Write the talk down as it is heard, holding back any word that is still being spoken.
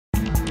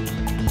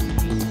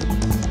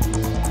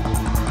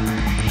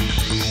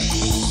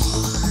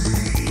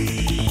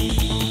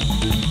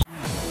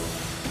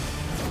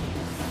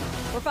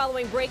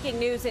Following breaking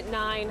news at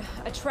 9,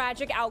 a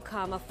tragic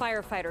outcome. A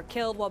firefighter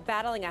killed while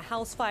battling a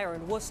house fire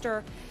in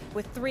Worcester,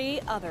 with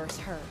 3 others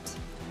hurt.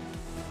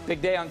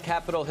 Big day on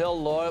Capitol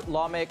Hill.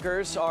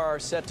 Lawmakers are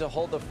set to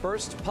hold the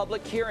first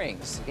public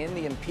hearings in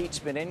the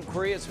impeachment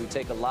inquiry as we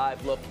take a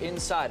live look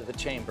inside of the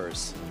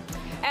chambers.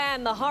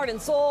 And the heart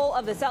and soul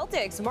of the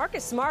Celtics,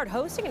 Marcus Smart,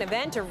 hosting an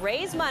event to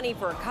raise money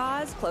for a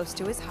cause close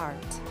to his heart.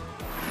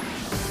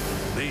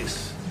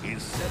 This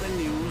is 7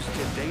 News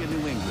Today in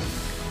New England.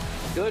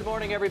 Good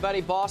morning, everybody.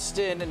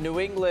 Boston,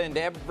 New England,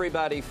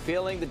 everybody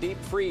feeling the deep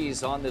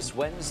freeze on this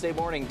Wednesday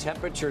morning.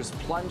 Temperatures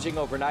plunging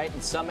overnight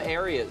in some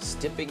areas,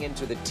 dipping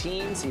into the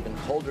teens, even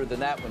colder than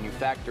that when you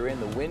factor in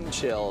the wind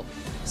chill.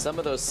 Some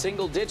of those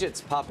single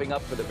digits popping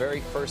up for the very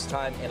first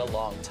time in a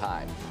long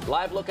time.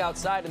 Live look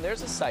outside, and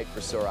there's a sight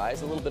for sore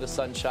eyes. A little bit of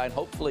sunshine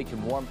hopefully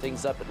can warm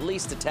things up at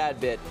least a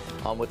tad bit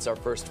on what's our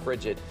first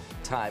frigid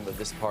time of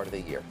this part of the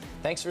year.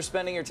 Thanks for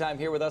spending your time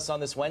here with us on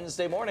this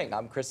Wednesday morning.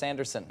 I'm Chris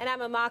Anderson. And I'm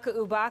Amaka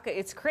Ubaka.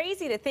 It's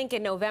crazy to think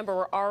in November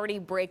we're already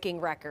breaking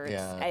records.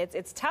 Yeah.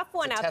 It's a tough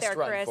one out there, Chris. Test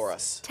run for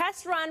us.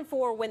 Test run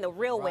for when the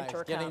real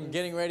winter comes.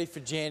 Getting ready for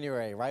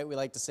January, right? We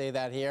like to say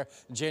that here.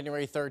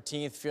 January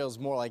 13th feels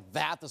more like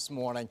that this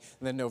morning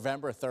than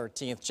November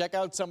 13th. Check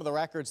out some of the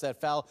records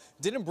that fell.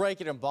 Didn't break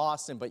it in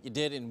Boston, but you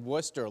did in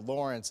Worcester,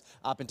 Lawrence,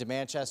 up into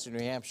Manchester, New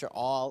Hampshire,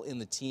 all in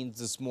the teens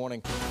this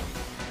morning.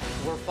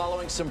 We're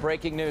following some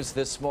breaking news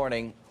this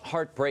morning.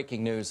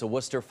 Heartbreaking news. A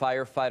Worcester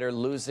firefighter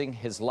losing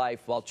his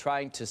life while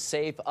trying to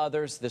save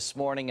others this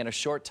morning. And a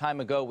short time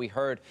ago, we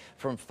heard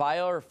from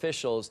fire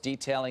officials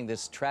detailing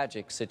this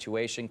tragic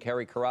situation.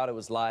 Carrie Corrado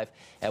is live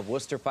at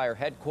Worcester Fire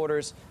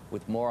Headquarters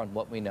with more on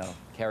what we know.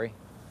 Carrie?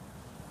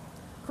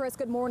 Chris,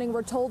 good morning.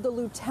 We're told the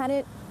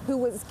lieutenant who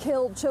was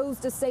killed chose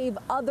to save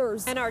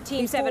others. And our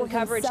Team 7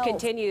 coverage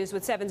continues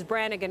with 7's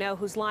Brandon Gano,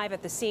 who's live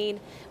at the scene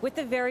with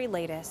the very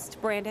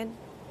latest. Brandon?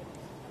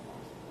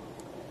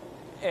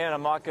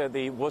 And Amaka,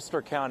 the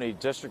Worcester County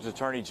District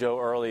Attorney Joe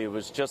Early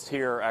was just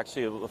here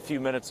actually a few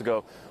minutes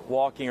ago,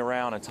 walking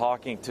around and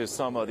talking to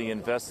some of the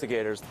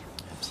investigators.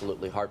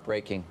 Absolutely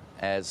heartbreaking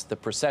as the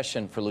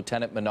procession for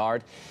Lieutenant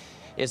Menard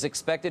is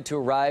expected to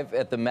arrive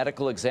at the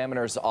medical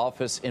examiner's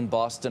office in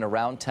Boston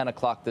around 10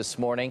 o'clock this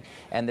morning.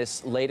 And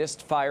this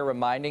latest fire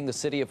reminding the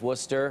city of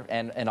Worcester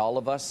and all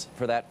of us,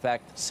 for that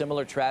fact,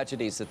 similar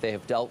tragedies that they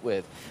have dealt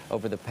with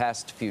over the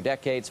past few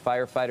decades.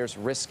 Firefighters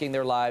risking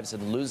their lives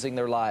and losing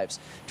their lives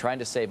trying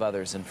to save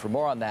others. And for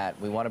more on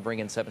that, we want to bring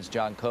in 7's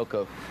John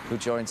Coco, who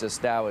joins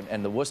us now.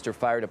 And the Worcester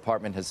Fire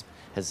Department has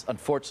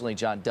unfortunately,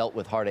 John, dealt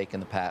with heartache in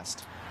the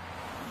past.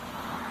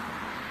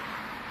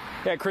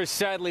 Yeah, Chris,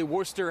 sadly,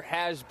 Worcester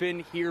has been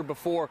here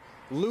before,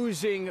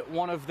 losing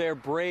one of their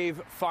brave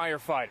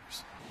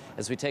firefighters.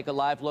 As we take a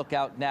live look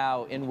out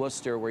now in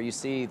Worcester, where you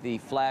see the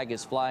flag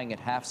is flying at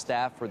half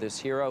staff for this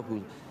hero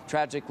who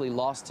tragically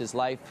lost his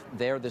life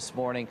there this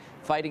morning,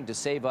 fighting to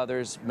save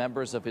others,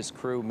 members of his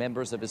crew,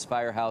 members of his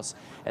firehouse,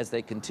 as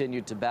they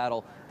continued to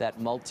battle that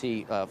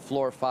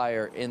multi-floor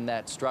fire in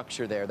that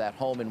structure there, that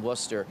home in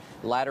Worcester.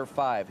 Ladder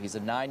 5, he's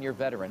a 9-year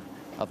veteran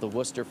of the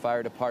Worcester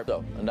Fire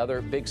Department. So, another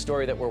big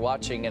story that we're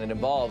watching, and it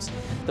involves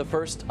the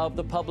first of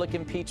the public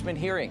impeachment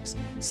hearings,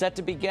 set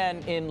to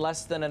begin in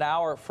less than an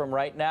hour from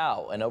right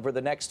now. And over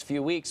the next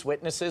few weeks,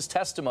 witnesses'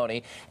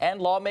 testimony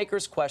and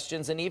lawmakers'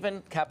 questions and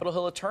even Capitol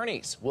Hill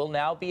attorneys will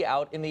now be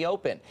out in the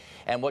open.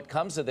 And what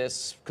comes of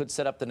this could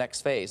set up the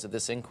next phase of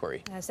this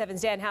inquiry.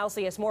 7's Dan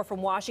Housley has more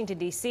from Washington,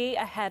 D.C.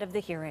 ahead of the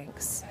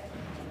hearings.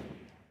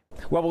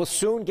 Well, we'll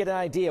soon get an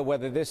idea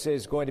whether this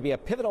is going to be a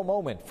pivotal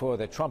moment for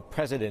the Trump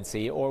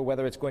presidency or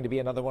whether it's going to be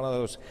another one of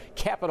those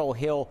Capitol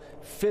Hill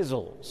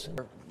fizzles.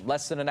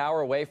 Less than an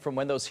hour away from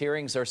when those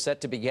hearings are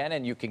set to begin,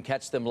 and you can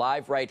catch them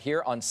live right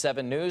here on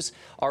 7 News.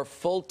 Our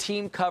full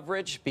team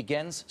coverage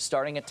begins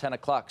starting at 10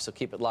 o'clock, so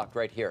keep it locked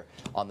right here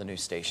on the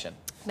news station.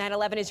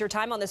 9/11 is your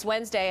time on this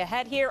Wednesday.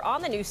 Ahead here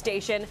on the news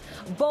station,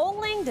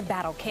 bowling to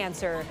battle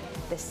cancer.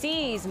 The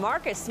C's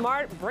Marcus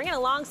Smart bringing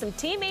along some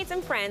teammates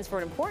and friends for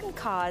an important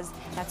cause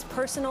that's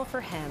personal for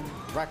him.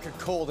 Record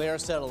cold air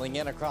settling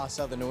in across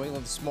southern New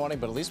England this morning,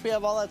 but at least we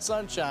have all that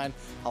sunshine.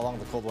 How long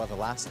the cold weather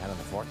lasts ahead in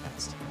the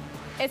forecast.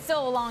 It's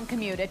still a long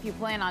commute if you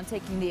plan on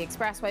taking the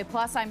expressway.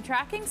 Plus, I'm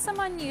tracking some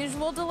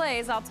unusual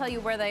delays. I'll tell you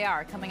where they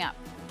are coming up.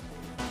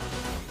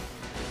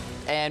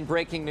 And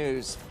breaking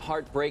news,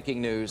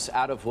 heartbreaking news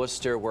out of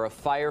Worcester, where a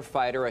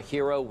firefighter, a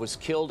hero, was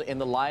killed in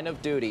the line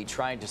of duty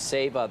trying to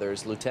save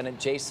others. Lieutenant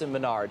Jason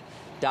Menard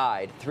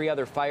died. 3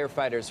 other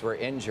firefighters were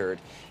injured,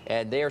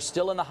 and they are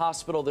still in the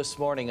hospital this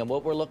morning. And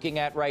what we're looking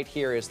at right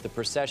here is the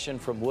procession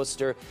from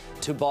Worcester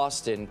to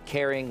Boston,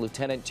 carrying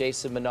Lieutenant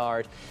Jason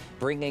Menard,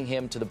 bringing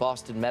him to the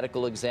Boston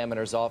Medical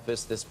Examiner's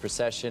office. This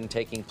procession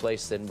taking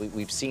place, and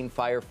we've seen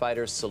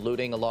firefighters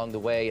saluting along the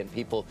way and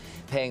people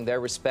paying their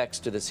respects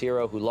to this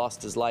hero who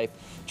lost his life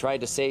trying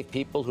to save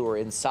people who were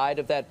inside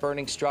of that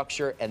burning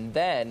structure, and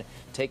then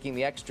taking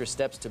the extra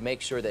steps to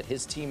make sure that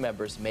his team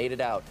members made it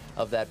out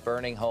of that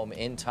burning home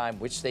in time,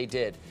 which they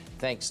did.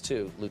 thanks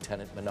to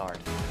Lieutenant Menard.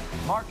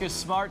 Marcus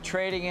Smart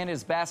trading in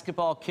his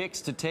basketball kicks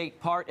to take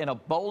part in a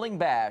bowling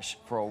bash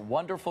for a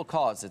wonderful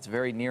cause that's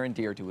very near and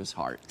dear to his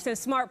heart. So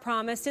Smart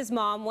promised his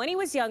mom when he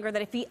was younger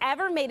that if he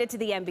ever made it to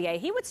the NBA,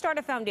 he would start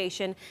a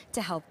foundation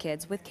to help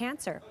kids with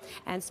cancer.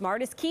 And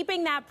Smart is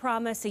keeping that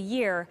promise a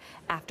year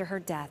after her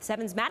death.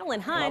 7's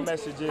Madeline Hunt My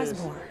message has is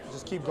more.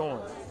 just keep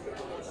going.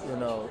 You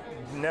know,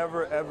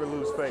 never ever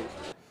lose faith.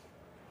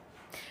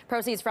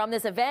 Proceeds from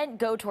this event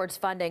go towards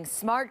funding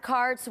smart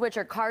carts, which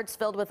are carts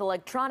filled with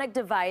electronic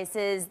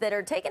devices that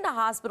are taken to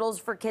hospitals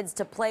for kids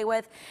to play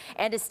with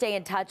and to stay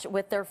in touch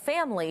with their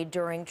family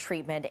during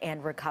treatment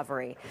and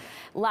recovery.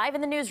 Live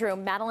in the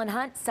newsroom, Madeline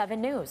Hunt, 7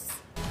 News.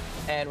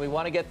 And we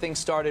want to get things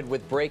started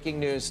with breaking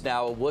news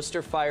now. A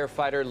Worcester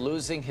firefighter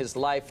losing his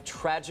life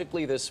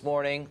tragically this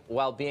morning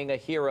while being a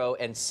hero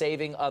and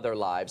saving other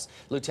lives.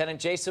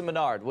 Lieutenant Jason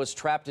Menard was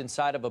trapped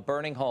inside of a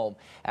burning home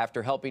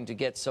after helping to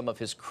get some of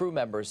his crew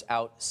members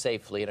out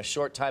safely. And a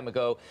short time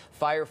ago,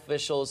 fire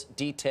officials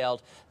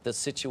detailed the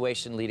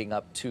situation leading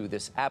up to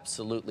this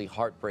absolutely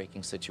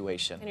heartbreaking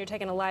situation. And you're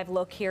taking a live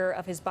look here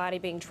of his body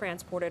being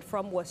transported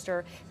from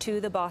Worcester to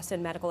the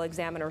Boston Medical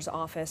Examiner's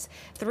office.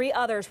 3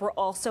 others were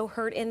also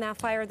hurt in that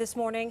fire this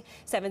morning.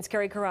 7's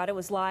Carrie Carrata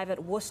was live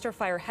at Worcester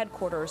Fire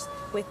Headquarters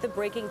with the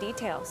breaking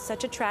details.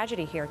 Such a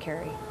tragedy here,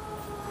 Carrie.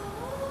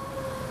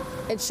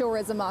 It sure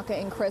is, Amaka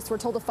and Chris. We're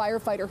told a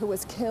firefighter who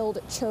was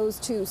killed chose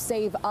to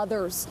save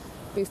others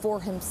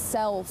before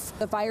himself.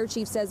 The fire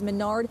chief says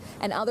Menard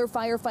and other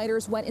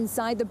firefighters went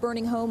inside the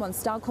burning home on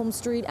Stockholm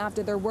Street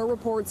after there were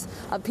reports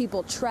of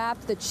people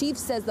trapped. The chief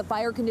says the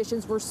fire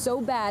conditions were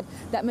so bad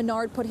that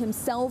Menard put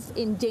himself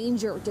in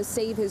danger to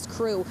save his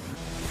crew.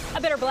 A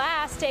bitter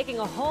blast taking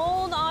a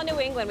hold on New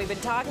England. We've been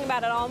talking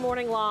about it all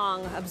morning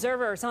long.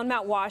 Observers on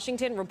Mount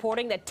Washington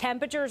reporting that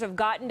temperatures have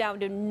gotten down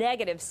to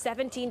negative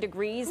 17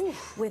 degrees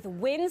with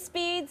wind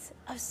speeds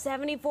of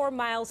 74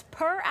 miles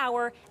per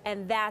hour,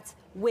 and that's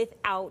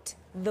without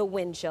the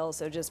wind chill.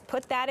 So just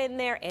put that in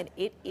there, and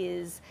it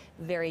is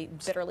very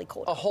bitterly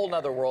cold. A whole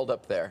nother world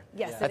up there.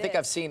 Yes, I think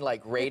I've seen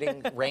like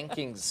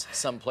rankings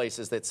some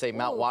places that say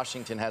Mount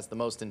Washington has the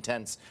most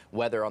intense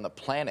weather on the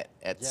planet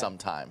at some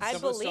times. I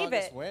believe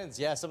it. Winds.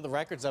 Yeah, some of the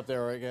records up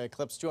there are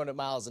eclipse 200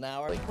 miles an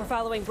hour. We're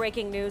following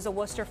breaking news. A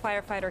Worcester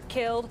firefighter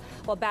killed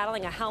while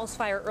battling a house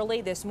fire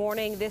early this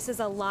morning. This is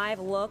a live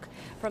look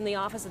from the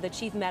office of the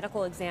chief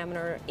medical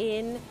examiner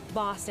in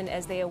Boston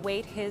as they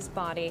await his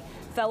body.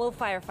 Fellow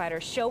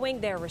firefighters showing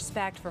their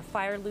respect for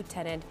Fire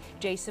Lieutenant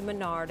Jason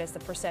Menard as the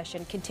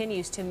procession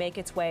continues to make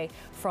its way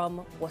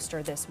from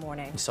Worcester this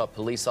morning. We saw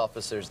police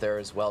officers there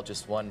as well,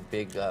 just one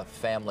big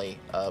family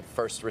of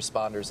first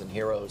responders and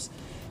heroes.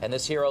 And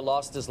this hero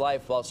lost his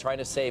life while trying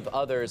to save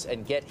others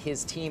and get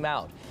his team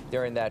out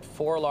during that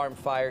 4-alarm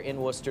fire in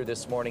Worcester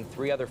this morning.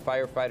 3 other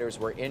firefighters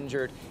were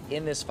injured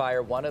in this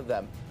fire, one of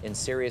them in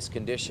serious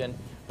condition.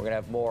 We're going to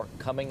have more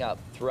coming up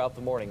throughout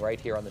the morning right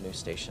here on the news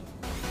station.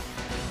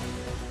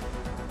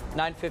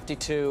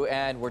 9:52,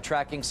 and we're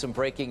tracking some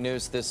breaking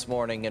news this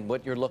morning, and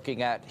what you're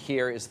looking at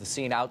here is the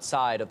scene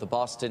outside of the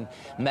Boston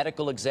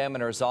Medical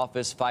Examiner's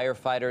office.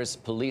 Firefighters,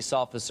 police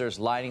officers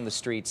lining the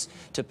streets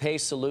to pay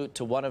salute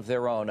to one of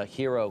their own, a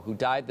hero who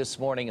died this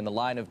morning in the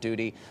line of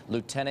duty,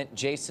 Lieutenant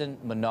Jason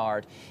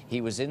Menard.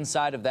 He was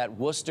inside of that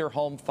Worcester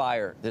home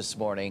fire this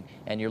morning,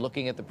 and you're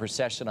looking at the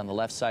procession on the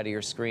left side of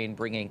your screen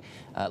bringing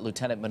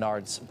Lieutenant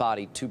Menard's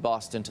body to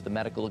Boston to the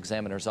Medical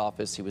Examiner's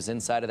office. He was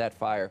inside of that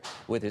fire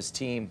with his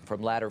team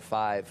from Ladder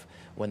 5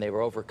 when they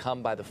were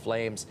overcome by the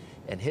flames,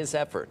 and his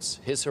efforts,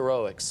 his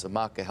heroics,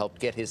 Amaka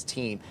helped get his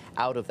team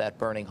out of that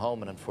burning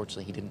home, and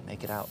unfortunately he didn't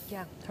make it out.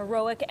 Yeah,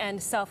 heroic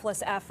and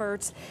selfless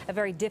efforts. A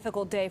very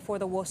difficult day for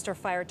the Worcester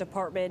Fire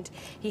Department.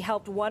 He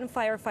helped one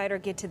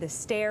firefighter get to the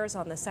stairs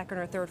on the 2nd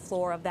or 3rd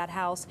floor of that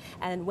house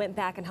and went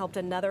back and helped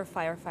another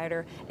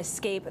firefighter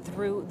escape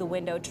through the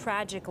window,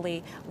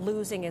 tragically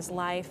losing his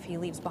life. He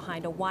leaves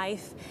behind a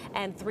wife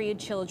and 3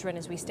 children.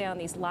 As we stay on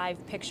these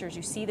live pictures,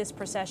 you see this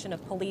procession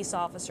of police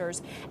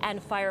officers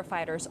and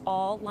firefighters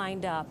all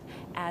lined up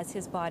as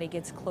his body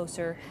gets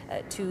closer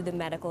to the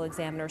medical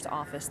examiner's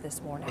office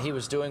this morning. He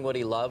was doing what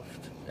he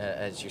loved,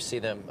 as you see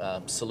them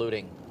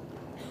saluting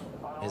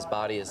his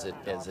body as it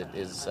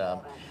is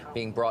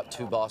being brought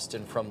to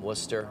Boston from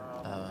Worcester.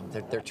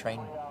 They're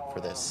trained for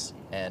this,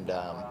 and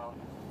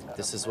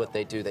this is what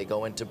they do. They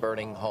go into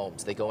burning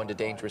homes. They go into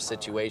dangerous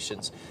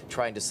situations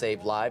trying to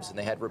save lives, and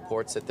they had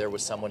reports that there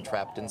was someone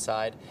trapped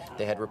inside.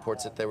 They had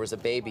reports that there was a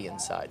baby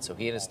inside. So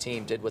he and his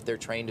team did what they're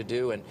trained to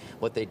do and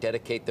what they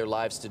dedicate their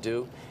lives to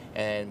do,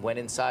 and went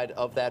inside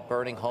of that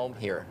burning home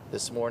here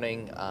this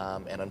morning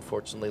and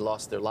unfortunately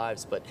lost their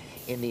lives, but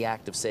in the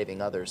act of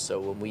saving others. So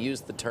when we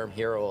use the term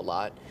hero a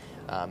lot,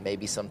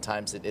 maybe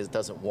sometimes it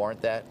doesn't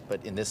warrant that,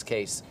 but in this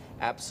case,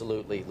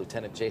 absolutely,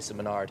 Lieutenant Jason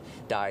Menard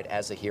died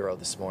as a hero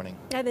this morning.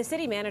 And the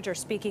city manager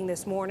speaking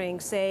this morning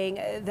saying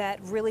that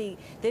really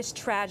this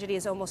tragedy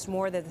is almost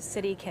more than the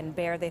city can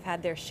bear. They've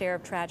had their share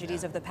of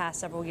tragedies of the past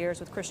several years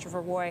with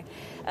Christopher Roy's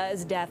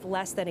death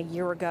less than a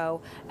year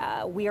ago.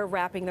 We are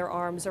wrapping their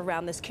arms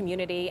around this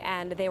community,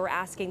 and they were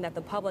asking that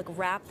the public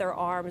wrap their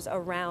arms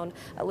around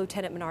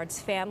Lieutenant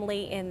Menard's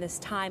family in this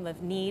time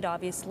of need.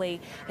 Obviously,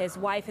 his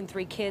wife and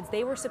 3 kids,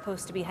 they were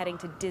supposed to be heading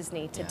to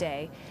Disney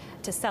today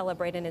to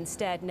celebrate, and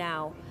instead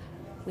now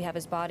we have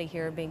his body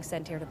here being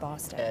sent here to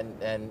Boston.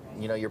 And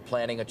you know, you're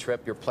planning a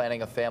trip, you're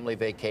planning a family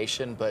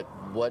vacation, but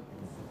what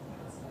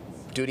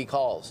duty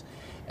calls.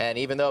 And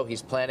even though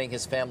he's planning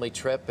his family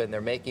trip and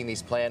they're making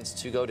these plans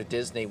to go to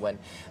Disney, when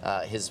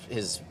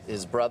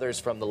his brothers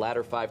from the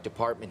Ladder 5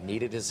 department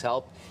needed his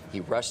help,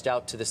 he rushed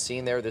out to the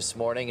scene there this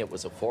morning. It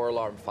was a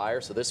 4-alarm fire,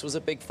 so this was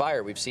a big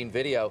fire. We've seen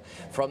video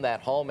from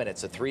that home, and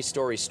it's a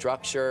 3-story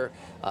structure,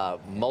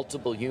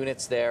 multiple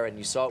units there, and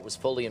you saw it was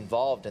fully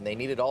involved, and they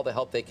needed all the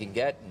help they can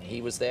get, and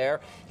he was there.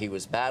 He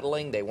was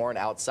battling. They weren't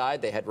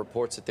outside. They had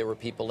reports that there were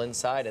people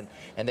inside,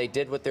 and they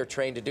did what they're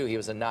trained to do. He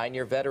was a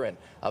 9-year veteran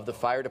of the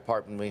fire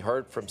department. We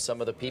heard from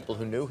some of the people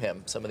who knew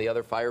him, some of the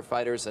other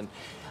firefighters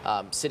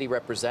and city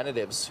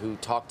representatives who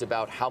talked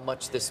about how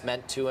much this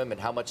meant to him and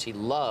how much he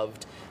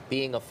loved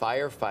being a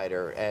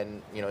firefighter.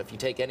 And, you know, if you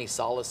take any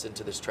solace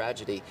into this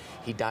tragedy,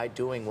 he died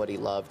doing what he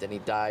loved, and he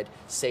died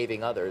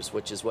saving others,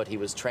 which is what he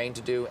was trained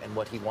to do and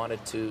what he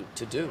wanted to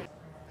do.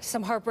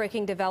 Some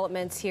heartbreaking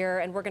developments here,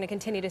 and we're going to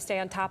continue to stay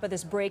on top of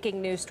this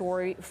breaking news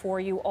story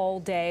for you all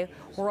day.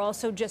 We're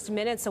also just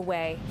minutes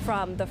away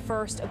from the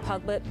first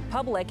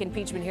public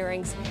impeachment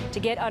hearings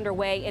to get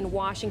underway in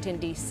Washington,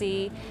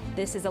 D.C.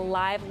 This is a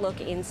live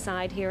look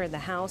inside here in the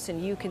House,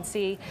 and you can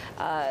see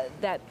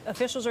that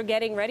officials are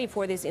getting ready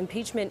for these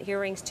impeachment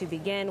hearings to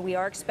begin. We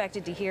are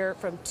expected to hear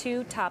from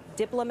 2 top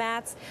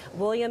diplomats,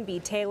 William B.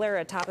 Taylor,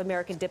 a top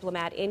American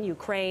diplomat in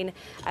Ukraine,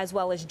 as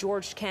well as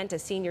George Kent, a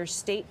senior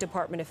State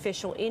Department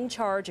official in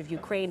charge of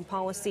Ukraine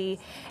policy.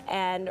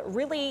 And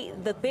really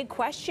the big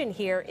question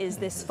here is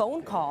this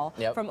phone call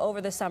from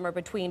over the summer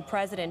between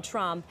President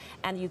Trump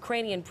and the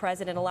Ukrainian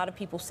president. A lot of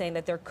people saying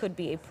that there could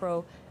be a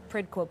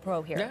quid pro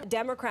quo here.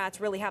 Democrats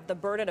really have the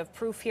burden of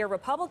proof here.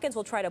 Republicans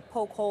will try to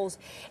poke holes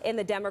in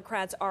the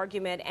Democrats'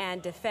 argument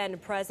and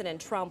defend President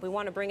Trump. We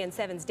want to bring in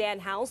 7's Dan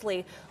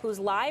Housley, who's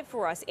live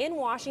for us in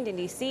Washington,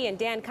 D.C. And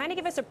Dan, kind of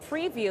give us a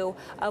preview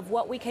of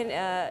what we can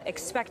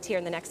expect here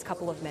in the next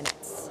couple of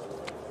minutes.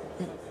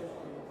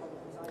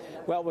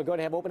 Well, we're going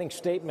to have opening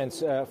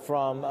statements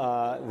from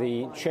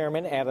the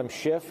chairman, Adam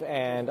Schiff,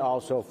 and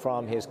also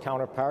from his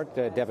counterpart,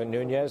 Devin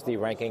Nunes, the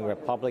ranking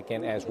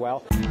Republican as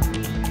well.